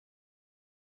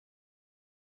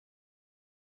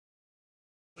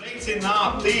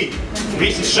Sveicināti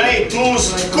visi šeit uz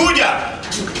kuģa!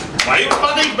 Vai jums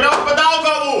patīk braukt pa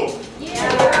Daugavu?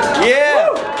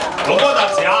 Jā! Nu,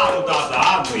 tāds jā, nu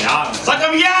tāds nu jā.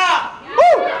 Sakam jā!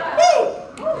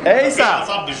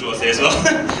 Pirāts apbižosies vēl.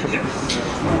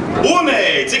 Un,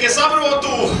 cik es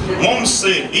saprotu, mums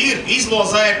ir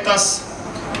izlozētas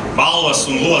balvas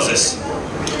un lozes.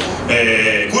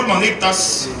 Kur man ir tas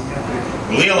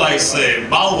lielais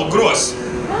balvu gros?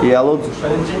 Jā, lūdzu.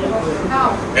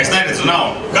 Es neredzu,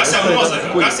 nav. Kas jau nozaga?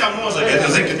 Kas jau nozaga?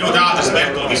 Es zinu, ka ļoti ātri spēr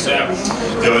to visu, jā.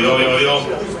 Jo.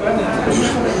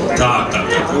 Tā.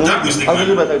 Tā mēs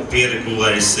tikai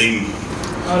pieregulēsim.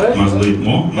 Mazliet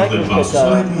balsu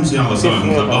svaigu mums jālasāk,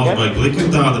 un tā balsu vai klika ir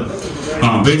tāda.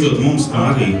 Beidzot mums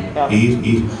arī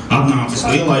ir atnācis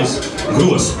lielais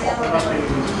gros.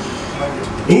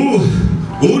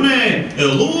 Un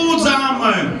lūdzām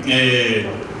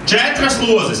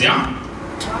 4 lozes, jā?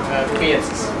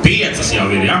 5 jau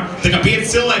ir, jā? Tā kā 5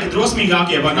 cilvēki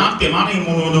drosmīgākie var nākt pie manīm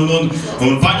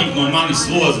un paņemt no manis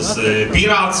lozes.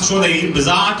 Pirāts šodien ir bez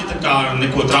āķa, tā kā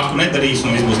neko traku nedarīs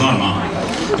un viss būs normāli.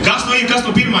 Kas nu ir, kas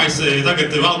nu pirmais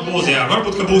tagad vēl lozijā?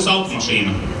 Varbūt, ka būs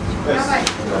automašīna.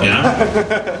 Jā?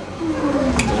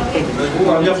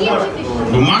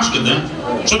 Бумажка, да?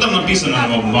 Что там написано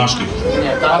на бумажке?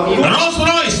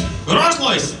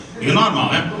 Rolls-Royce! Ir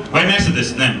normāli, ja? Vai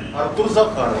Mercedes? Nē. Artur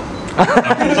Zakarov.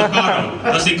 Artur Zakarov.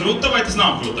 Tas ir kruta vai tas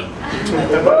nav kruta?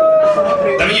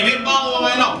 Tā viņam ir balva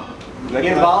vai nav?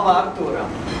 Ir balva Arturam.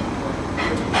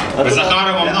 Bet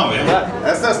Zakarovam nav, ja?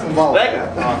 Es esmu balva.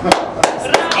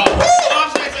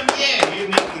 Apsveicam, jē! Ir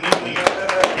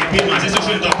pirmais. Es jau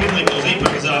šodien tā pilnīgi uz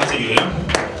improvizāciju, ja?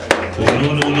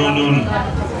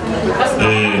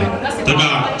 Tā kā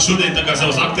šodien tā kā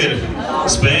savas aktieru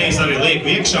spējas arī liek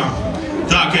iekšā.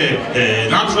 Tā, ka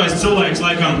nākušais cilvēks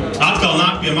laikam atkal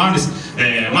nāk pie manis.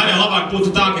 Man jau labāk būtu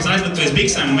tā, ka es aizmetuvies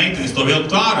biksēm un meitenis to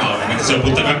vilktu ārā, vai ne? Tas jau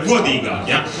būtu tā kā godīgāk,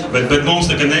 ja? Bet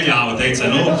mums tā kā neļāva, teica,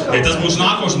 nu, ja tas būs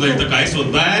nākošana, tā kā esot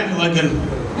bērni, lai gan...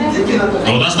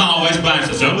 Nu, tas nav vairs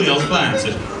bērns, tas jau liels bērns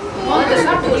ir. Un tas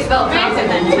Artūrs vēl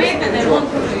meitene un...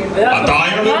 Tā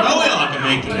jau ir vēl lielāka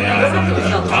meitene, jā.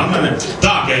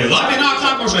 Tā, ka labi nāk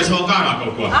nākošais vēl kārā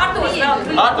kaut ko.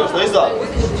 Arturs, nu izvēl.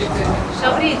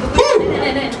 Šobrīd.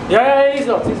 Jā,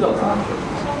 izvēl.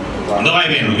 Davai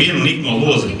vienu nikno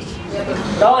lozi.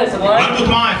 Dalēsim laiku. Varbūt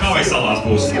māja Havai salās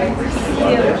būs.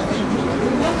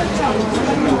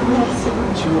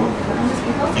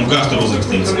 Un kas tur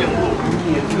uzrakstīts?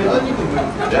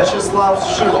 Vячeslavs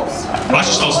Šilovs.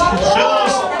 Vячeslavs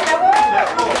Šilovs.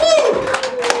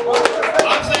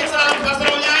 Apsveicām,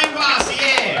 поздравляем вас,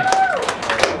 е!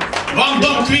 Вам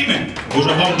дом Крime. Уже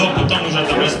вам дом, потом уже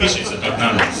там распишется, как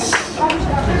надо.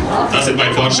 Tas ir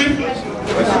vai forši?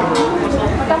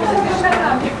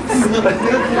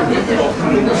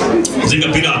 Zinu, ka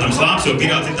pirātam slāps, jo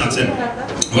pirāts ir tāds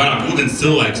vairāk ūdens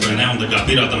cilvēks, vai ne? Un tā kā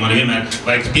pirātam arī vienmēr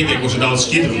vajag pietiekoši daudz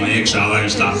šķidruma iekšā, lai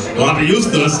viņš tā labi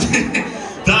justos.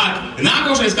 Tā,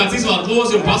 nākošais kāds izvēlēt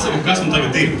lozi un pasaka, kas man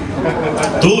tagad ir.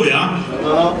 Tu, jā?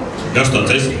 Kas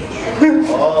tāds esi?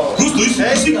 Kus tu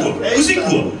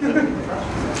izsiko?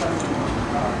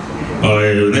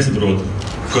 Nesaprotu.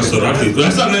 Kas tur rakstīts?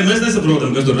 Mēs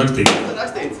nesaprotam, kas tur rakstīts.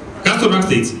 Kas tur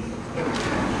rakstīts?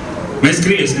 Mēs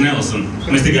krieviski nelasam,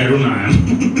 mēs tikai runājam.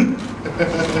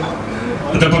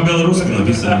 Tā pa belaruski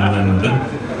написано, наверное, да?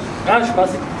 Kāds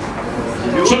pasaka?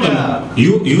 Что там?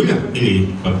 Юля? Или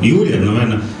Юлия,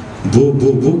 наверное, Бу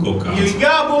kaut kāds.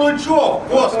 Илья Булычев,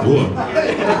 Господи. Во.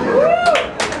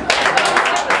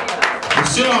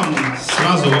 Все,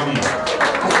 сразу вам.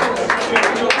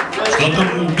 Что там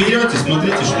берете,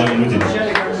 смотрите, что там будет.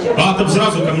 Там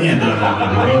сразу ко мне, да.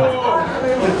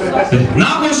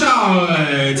 Nākošā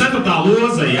 4.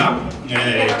 loze, jā?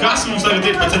 Kas mums tagad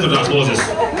ir pa 4. lozes?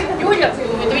 Юля,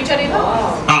 viņš arī vēl.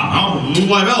 Ну,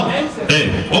 lai vēl.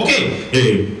 Окей,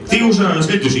 ты уже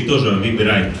следующий тоже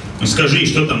выбирай. Скажи,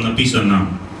 что там написано.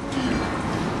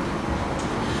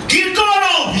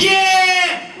 Киркоров!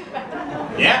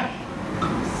 Yeah?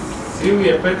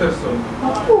 Silvija Peterson.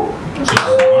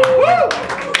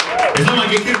 Es domāju,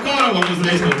 ka Kirkorovam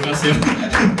uzreiz kaut kas ir.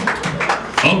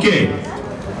 Okei.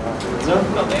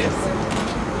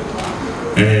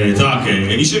 Так,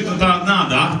 еще кто-то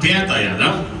надо, 5-я,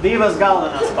 да? Divas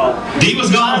galvenās paldies. Divas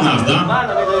galvenās, да?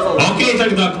 Окей,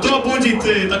 тогда кто будет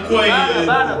такой...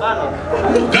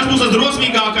 Kas būs tas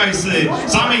drosmīgākais,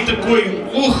 самый такой,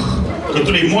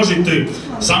 который может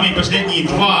самые последние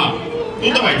 2...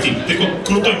 Ну давайте, ты как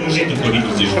крутой мужик такой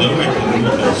видишь, давай,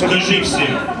 скажи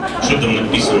всем, что там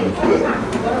написано.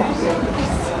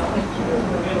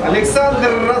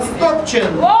 Александр Ростопчин.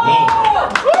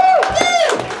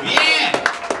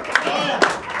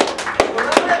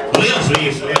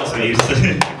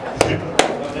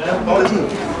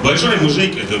 Большой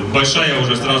мужик, это большая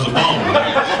уже сразу балва.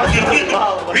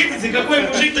 Видите, какой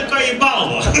мужик, такая и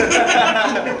балва.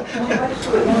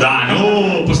 Да,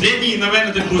 ну, последний,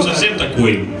 наверное, ты будет совсем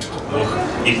такой.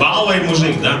 И балва, и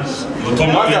мужик, да? Вот,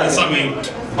 по-моему, это самый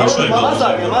большой балва.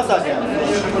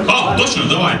 А, точно,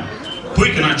 давай.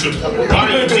 Пойка на что-то.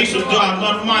 Парень, здесь сюда,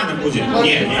 нормально будет.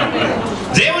 Не.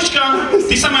 Девочка,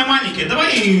 ты самая маленькая, давай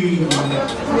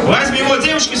возьми его.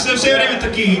 Девушки все время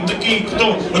такие,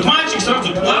 кто... Вот мальчик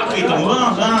сразу плакает,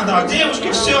 там, да,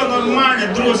 девушки, все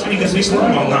нормально, родственники, здесь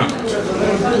нормально.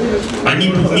 Они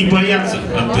не боятся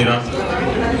от пиратов.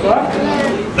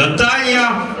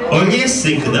 Наталья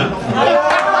Олесик, да?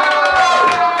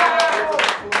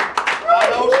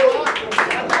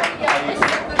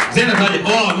 Где Наталья?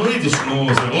 О, ну видишь, ну,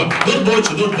 вот, тут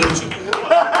больше.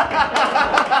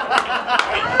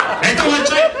 Это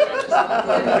большой?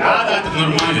 Да, это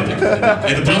нормально.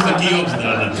 Это просто Kiops,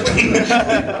 да.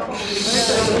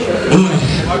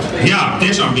 Jā,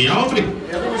 tiešām bija jautri.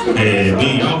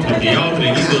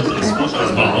 Izdotas pašās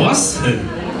balvas.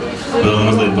 Vēl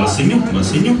mazliet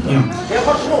basiņu, jā.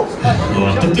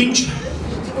 Latatiņš.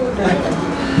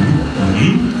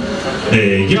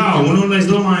 Jā, un es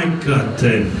domāju, ka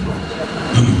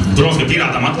protams, ka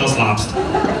pirātam atkal slāpst.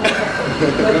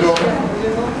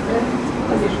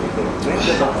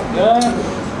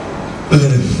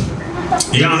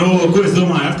 Jā, nu, ko es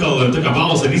domāju, atkal, tā kā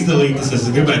balvas ir izdalītas,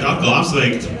 es gribētu atkal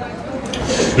apsveikt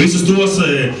visus tos,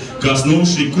 kas, nu,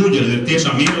 šī kuģa ir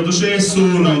tiešām ieradušies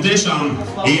un tiešām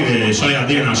ir šajā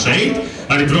dienā šeit.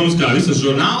 Arī, protams, kā visus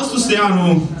žurnālistus, jā,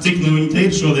 nu, cik nu viņi te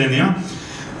ir šodien, jā.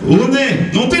 Un,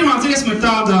 nu, pirmā dziesma ir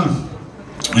tāda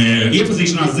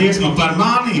iepazīšanās dziesma par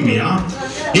маним, ja.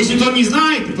 Если кто не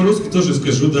знает, по-русски тоже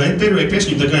скажу, да, это первая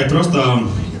песня такая просто,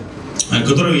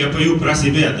 которую я пою про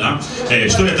себя, да.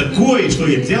 Что я такое, что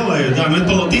я делаю, да, но это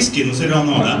по-латышски, но все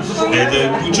равно, да.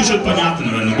 Это чуть-чуть понятно,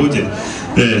 наверное, будет.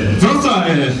 Просто,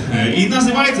 и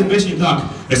называется песня так.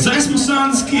 Es esmu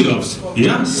Sandis Kiops,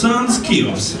 ja, Sandis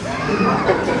Kiops.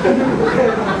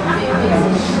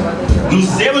 Ну,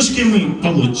 с девушками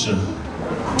получше.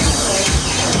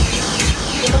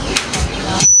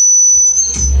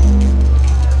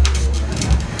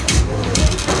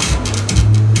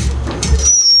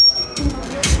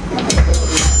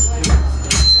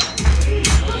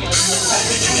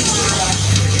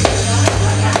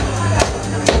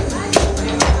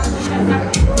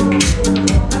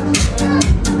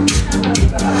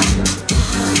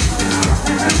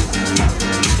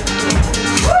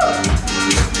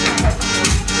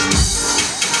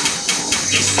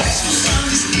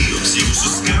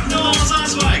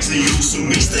 Jūsu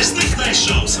misters Niknais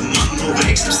šovs, man no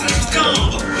veiksmes remt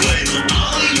galva, lai no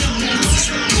ālīņa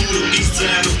mūzes, kuru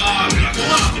izdzēru āgrāk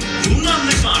labi, runām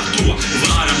ne pār to,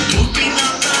 varam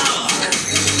turpināt tālāk.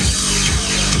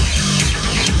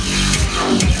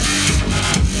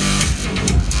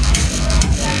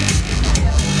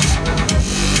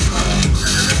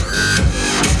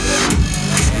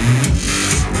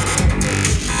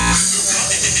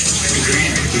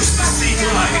 Gribi tu stasīt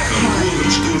laikam, ko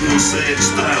viņš tur no sēdes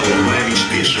tēlo, vai viņš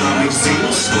tiešām ir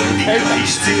zils, vai tikai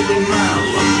izcili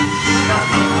mēlam.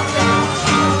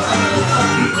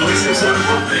 Ko es jums varu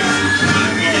pateikt, vai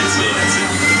mīļie cilvēci?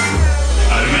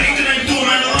 Ar meitenēm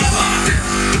tomēr labāk,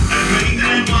 ar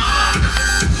meitenēm labāk,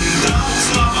 daudz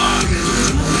labāk.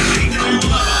 Ar meitenēm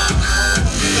labāk,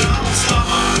 daudz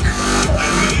labāk, ar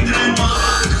meitenēm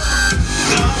labāk,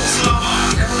 daudz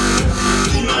labāk,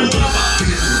 tomēr labāk.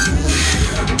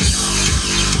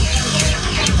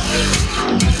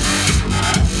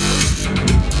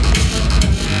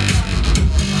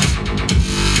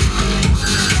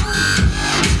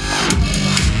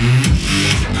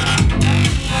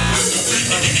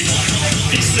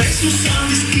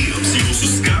 Sandis Kiops, jūsu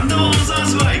skandalozā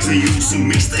zvaigzne, jūsu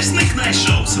misters Niknais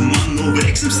šovs, man no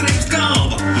veiksmes remt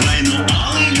galva, lai no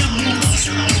ālīņa mūzes,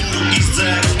 kuru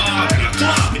izdzēru āgrāk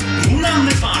labi, runām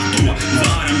ne pār to,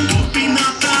 varam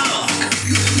turpināt tālāk.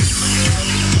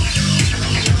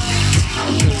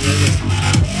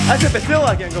 Esmu pēc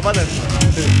cilvēkiem, ko padara.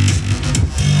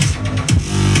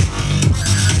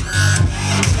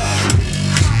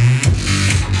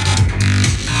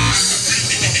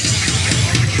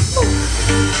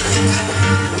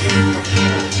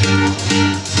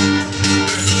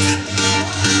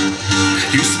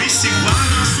 Jūs visi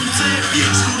vārās un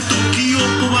cepjās, kur to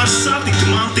Kiopu var satikt,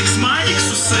 man tik smaļīgs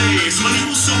uz sejas, man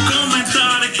jūsu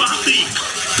komentāri patīk.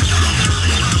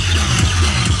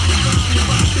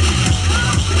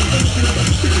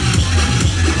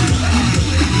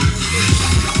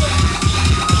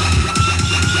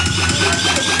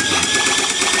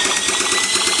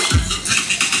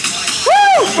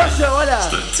 Pašā vaļā!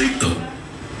 Starp citu,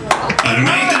 ar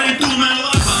meitenēm tomēr